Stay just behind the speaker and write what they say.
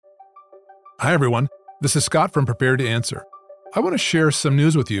Hi everyone, this is Scott from Prepare to Answer. I want to share some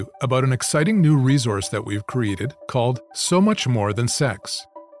news with you about an exciting new resource that we've created called So Much More Than Sex.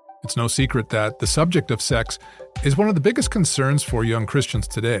 It's no secret that the subject of sex is one of the biggest concerns for young Christians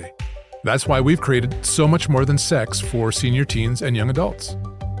today. That's why we've created So Much More Than Sex for senior teens and young adults.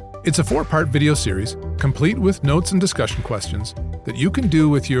 It's a 4-part video series, complete with notes and discussion questions that you can do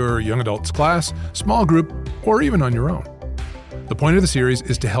with your young adults class, small group, or even on your own. The point of the series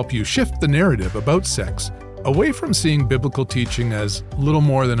is to help you shift the narrative about sex away from seeing biblical teaching as little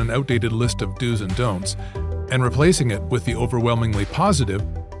more than an outdated list of do's and don'ts, and replacing it with the overwhelmingly positive,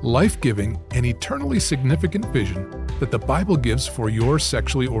 life-giving, and eternally significant vision that the Bible gives for your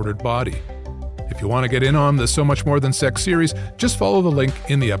sexually ordered body. If you want to get in on the So Much More Than Sex series, just follow the link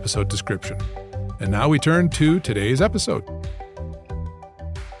in the episode description. And now we turn to today's episode.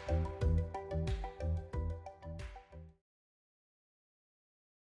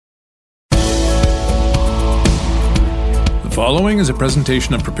 The following is a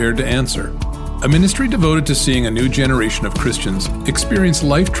presentation of Prepared to Answer, a ministry devoted to seeing a new generation of Christians experience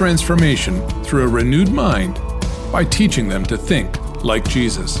life transformation through a renewed mind by teaching them to think like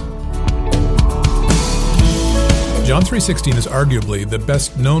Jesus. John 3:16 is arguably the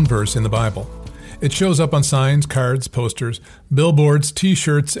best known verse in the Bible. It shows up on signs, cards, posters, billboards,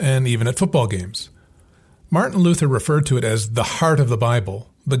 t-shirts, and even at football games. Martin Luther referred to it as the heart of the Bible,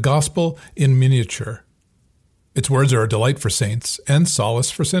 the gospel in miniature. Its words are a delight for saints and solace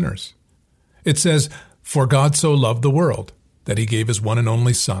for sinners. It says, "For God so loved the world, that he gave his one and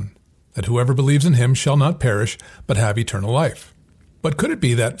only Son, that whoever believes in him shall not perish, but have eternal life." But could it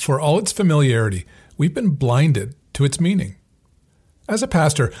be that, for all its familiarity, we've been blinded to its meaning? As a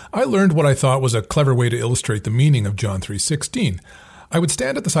pastor, I learned what I thought was a clever way to illustrate the meaning of John 3:16. I would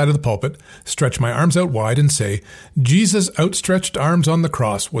stand at the side of the pulpit, stretch my arms out wide, and say, Jesus' outstretched arms on the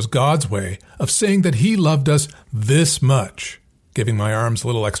cross was God's way of saying that he loved us this much, giving my arms a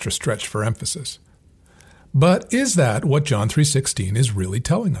little extra stretch for emphasis. But is that what John 3:16 is really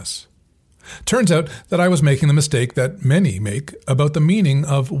telling us? Turns out that I was making the mistake that many make about the meaning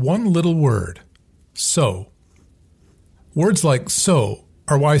of one little word, so. Words like so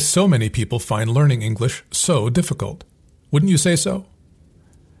are why so many people find learning English so difficult. Wouldn't you say so?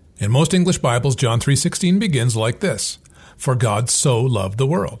 In most English Bibles, John 3:16 begins like this, "For God so loved the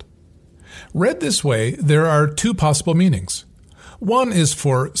world." Read this way, there are two possible meanings. One is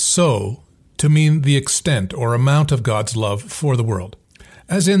for so to mean the extent or amount of God's love for the world,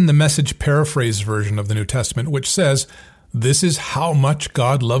 as in the Message paraphrase version of the New Testament, which says, "This is how much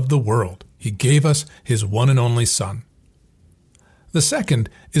God loved the world. He gave us his one and only Son." The second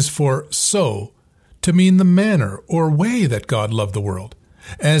is for so to mean the manner or way that God loved the world,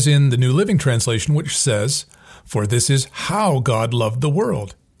 as in the New Living Translation, which says, "For this is how God loved the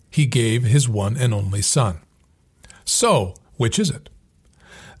world. He gave his one and only Son." So, which is it?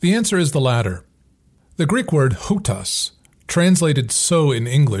 The answer is the latter. The Greek word hutos, translated so in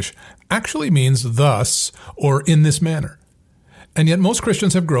English, actually means thus or in this manner. And yet most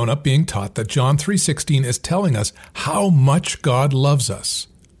Christians have grown up being taught that John 3:16 is telling us how much God loves us.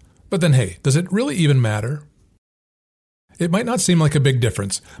 But then hey, does it really even matter? It might not seem like a big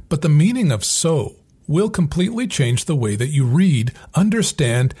difference, but the meaning of so will completely change the way that you read,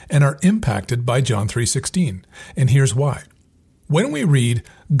 understand, and are impacted by John 3:16. And here's why. When we read,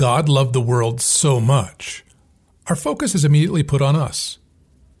 God loved the world so much, our focus is immediately put on us.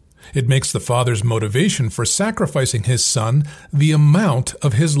 It makes the Father's motivation for sacrificing his Son the amount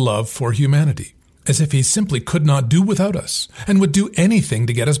of his love for humanity, as if he simply could not do without us and would do anything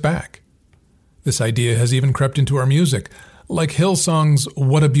to get us back. This idea has even crept into our music, like Hillsong's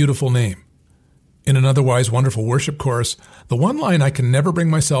 "What a Beautiful Name." In an otherwise wonderful worship chorus, the one line I can never bring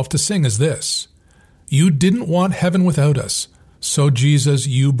myself to sing is this, "You didn't want heaven without us, so Jesus,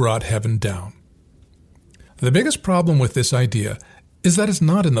 you brought heaven down." The biggest problem with this idea is that it's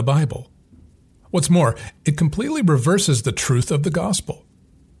not in the Bible. What's more, it completely reverses the truth of the gospel.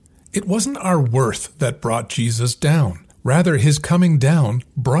 It wasn't our worth that brought Jesus down. Rather, his coming down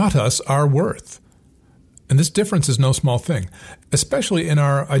brought us our worth. And this difference is no small thing, especially in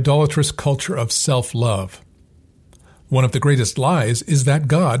our idolatrous culture of self-love. One of the greatest lies is that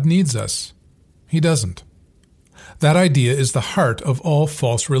God needs us. He doesn't. That idea is the heart of all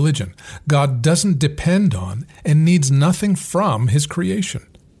false religion. God doesn't depend on and needs nothing from his creation.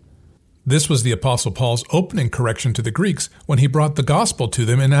 This was the Apostle Paul's opening correction to the Greeks when he brought the gospel to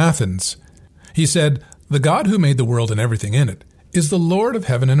them in Athens. He said, "The God who made the world and everything in it is the Lord of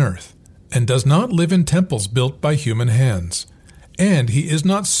heaven and earth, and does not live in temples built by human hands. And he is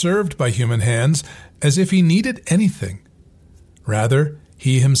not served by human hands as if he needed anything. Rather,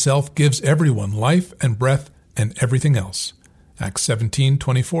 He himself gives everyone life and breath and everything else. Acts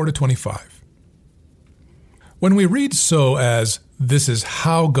 17:24-25. When we read so as, "This is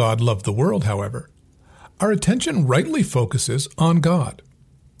how God loved the world," however, our attention rightly focuses on God.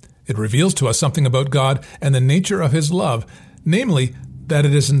 It reveals to us something about God and the nature of his love, namely, that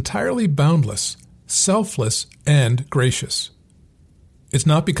it is entirely boundless, selfless, and gracious. It's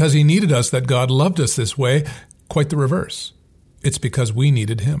not because he needed us that God loved us this way, quite the reverse. It's because we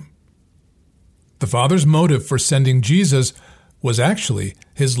needed him. The Father's motive for sending Jesus was actually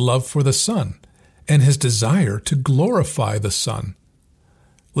his love for the Son and his desire to glorify the Son.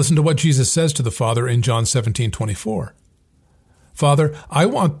 Listen to what Jesus says to the Father in John 17:24. "Father, I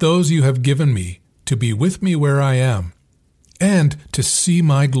want those you have given me to be with me where I am, and to see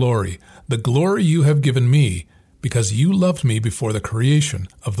my glory, the glory you have given me, because you loved me before the creation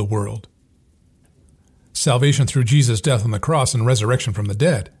of the world." Salvation through Jesus' death on the cross and resurrection from the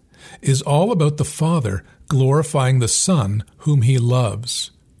dead is all about the Father glorifying the Son whom he loves.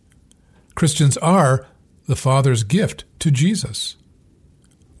 Christians are the Father's gift to Jesus.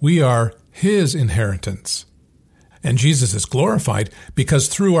 We are his inheritance. And Jesus is glorified because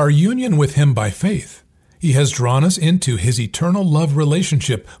through our union with him by faith, he has drawn us into his eternal love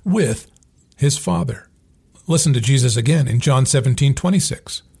relationship with his Father. Listen to Jesus again in John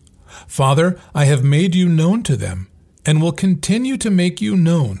 17:26. "Father, I have made you known to them, and will continue to make you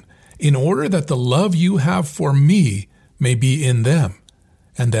known, in order that the love you have for me may be in them,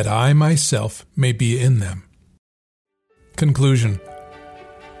 and that I myself may be in them." Conclusion.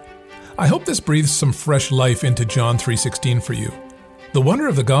 I hope this breathes some fresh life into John 3:16 for you. The wonder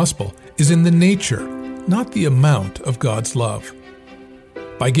of the gospel is in the nature, not the amount of God's love.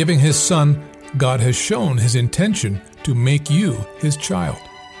 By giving his Son, God has shown his intention to make you his child.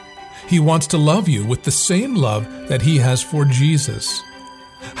 He wants to love you with the same love that he has for Jesus.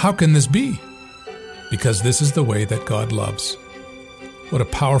 How can this be? Because this is the way that God loves. What a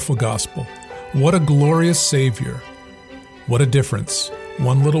powerful gospel. What a glorious Savior. What a difference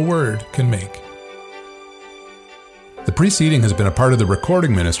one little word can make. The preceding has been a part of the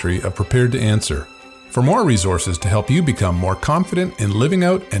recording ministry of Prepared to Answer. For more resources to help you become more confident in living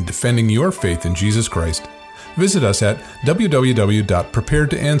out and defending your faith in Jesus Christ, visit us at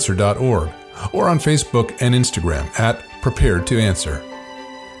www.preparedtoanswer.org or on Facebook and Instagram at Prepared to Answer.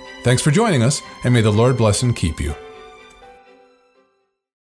 Thanks for joining us, and may the Lord bless and keep you.